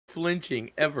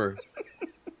flinching ever.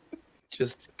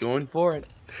 Just going for it.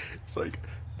 It's like,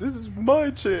 this is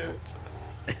my chance.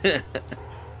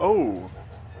 Oh.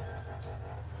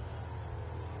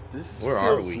 This Where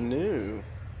are feels we? new.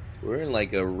 We're in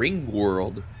like a ring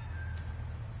world.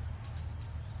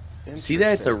 See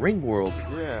that? It's a ring world.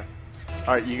 Yeah.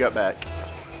 Alright, you got back.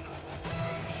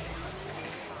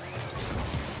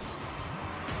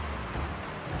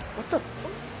 What the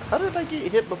fuck? How did I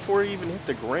get hit before I even hit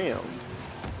the ground?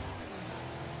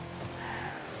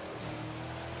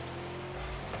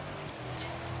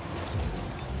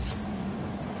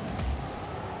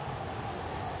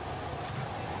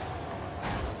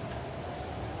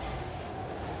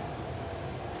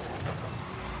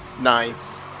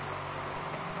 Nice.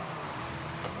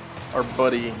 Our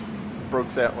buddy broke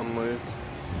that one loose.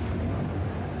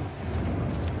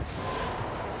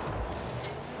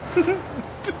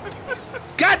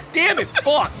 God damn it!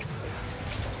 Fuck!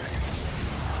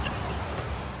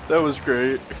 That was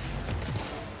great.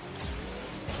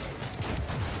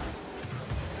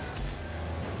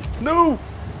 No!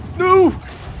 No!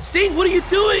 Sting, what are you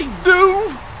doing?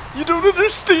 No! You don't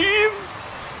understand!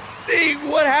 Sting,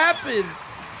 what happened?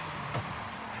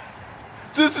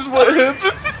 This is what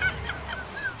happened!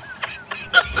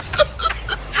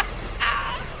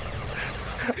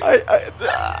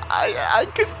 I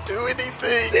couldn't do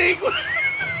anything! Sting!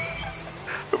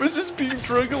 I was just being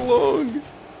drug along.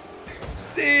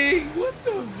 Sting, what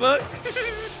the fuck?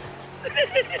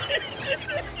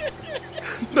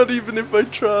 Not even if I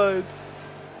tried.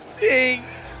 Sting!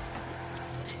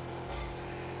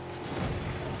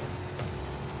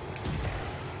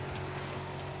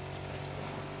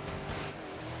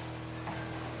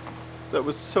 That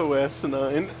was so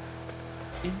asinine.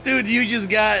 Dude, you just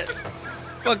got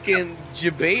fucking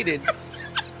jebaited.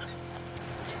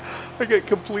 I got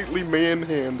completely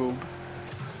manhandled.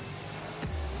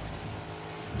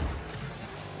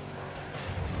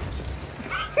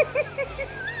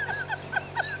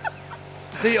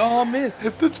 They all missed.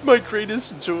 That's my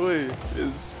greatest joy,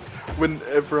 is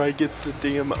whenever I get the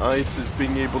damn ice, is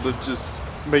being able to just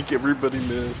make everybody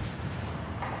miss.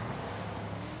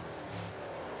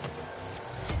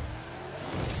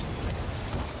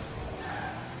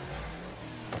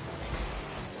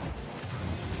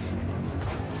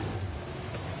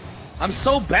 I'm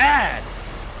so bad.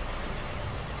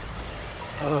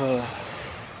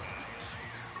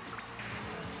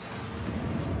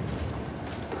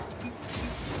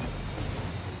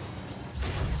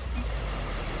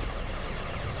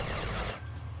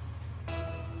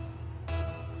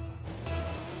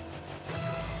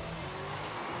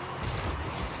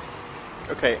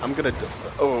 Okay, I'm gonna.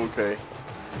 Oh, okay.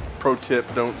 Pro tip: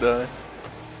 don't die.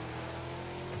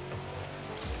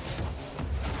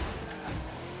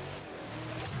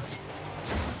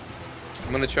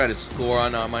 I'm gonna try to score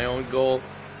on my own goal.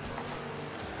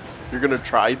 You're gonna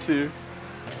try to?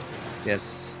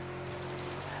 Yes.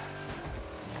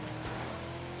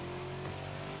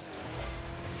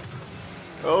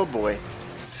 Oh boy.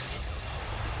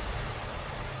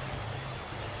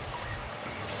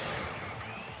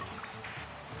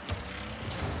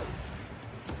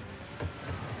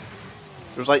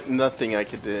 There's like nothing I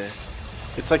could do.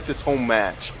 It's like this whole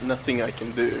match, nothing I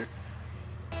can do.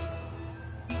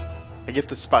 I get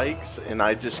the spikes and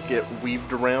I just get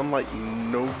weaved around like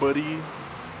nobody.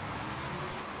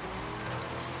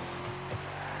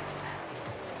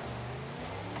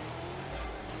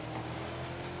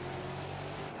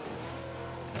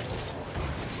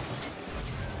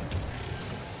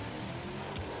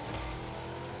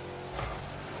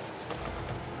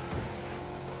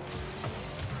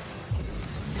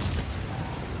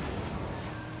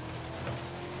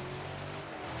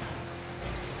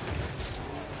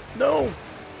 No.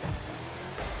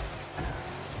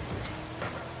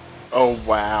 Oh,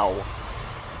 wow.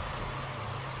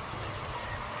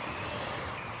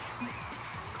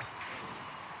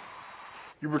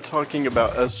 You were talking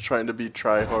about us trying to be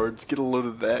tryhards. Get a load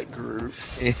of that group.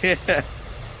 Yeah.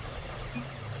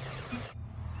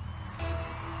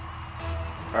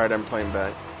 Alright, I'm playing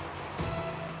back.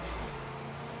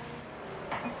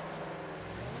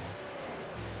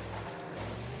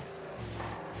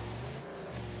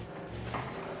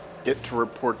 Get to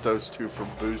report those two for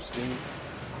boosting.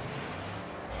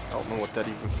 I don't know what that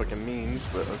even fucking means,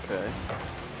 but okay.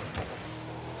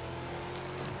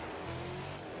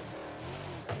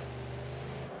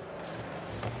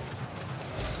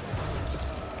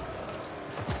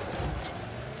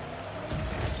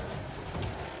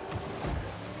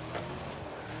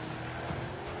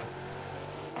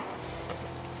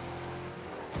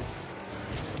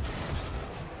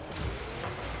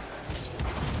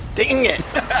 Dang it!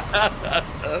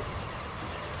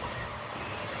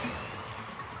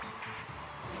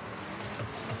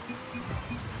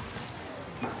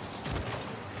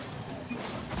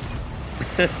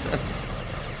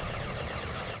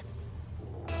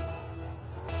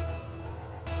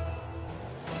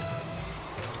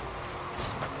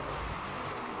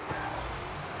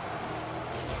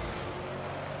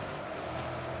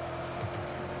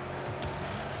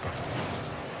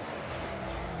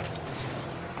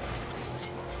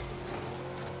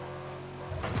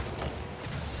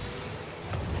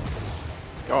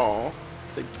 Oh,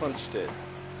 they punched it.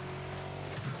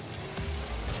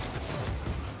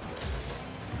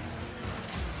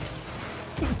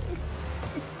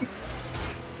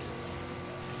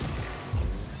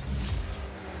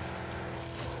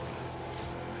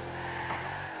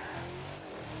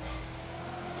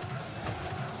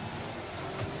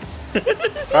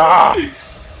 Ah!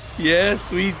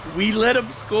 Yes, we let him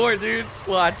score, dude.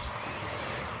 Watch.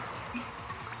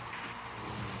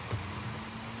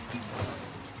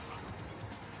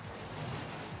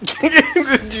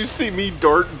 Did you see me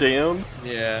dart down?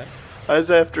 Yeah. I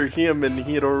was after him and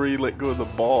he had already let go of the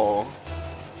ball.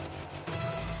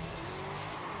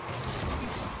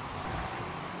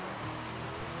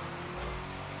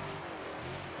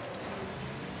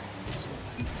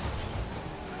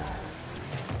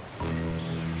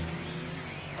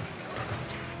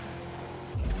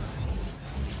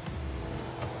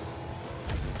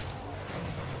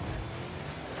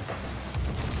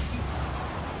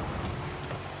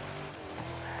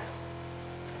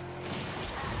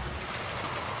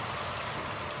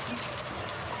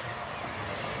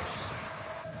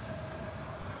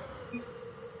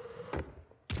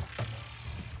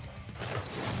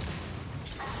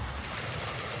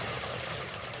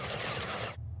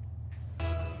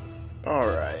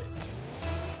 Alright.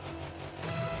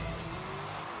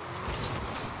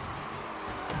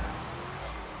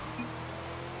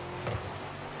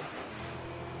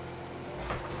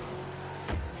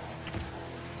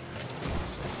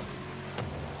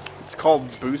 It's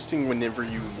called boosting whenever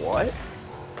you what?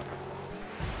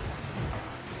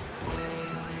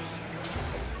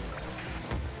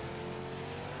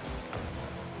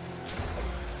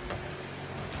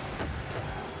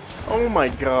 Oh my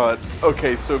god.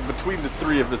 Okay, so between the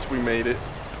three of us, we made it.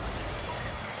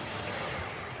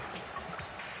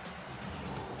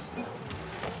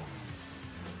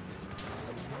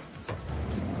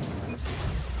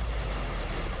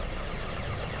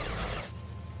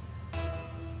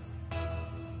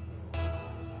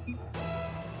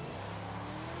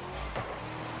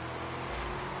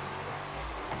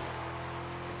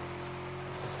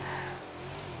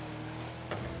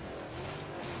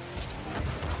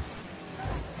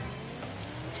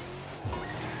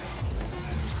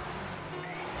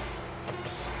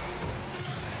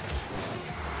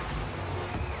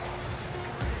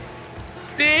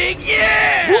 Big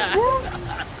yeah!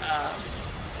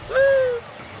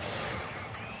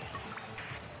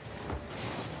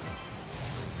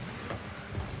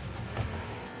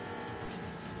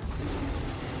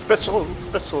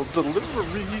 Special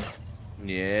delivery.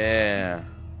 Yeah.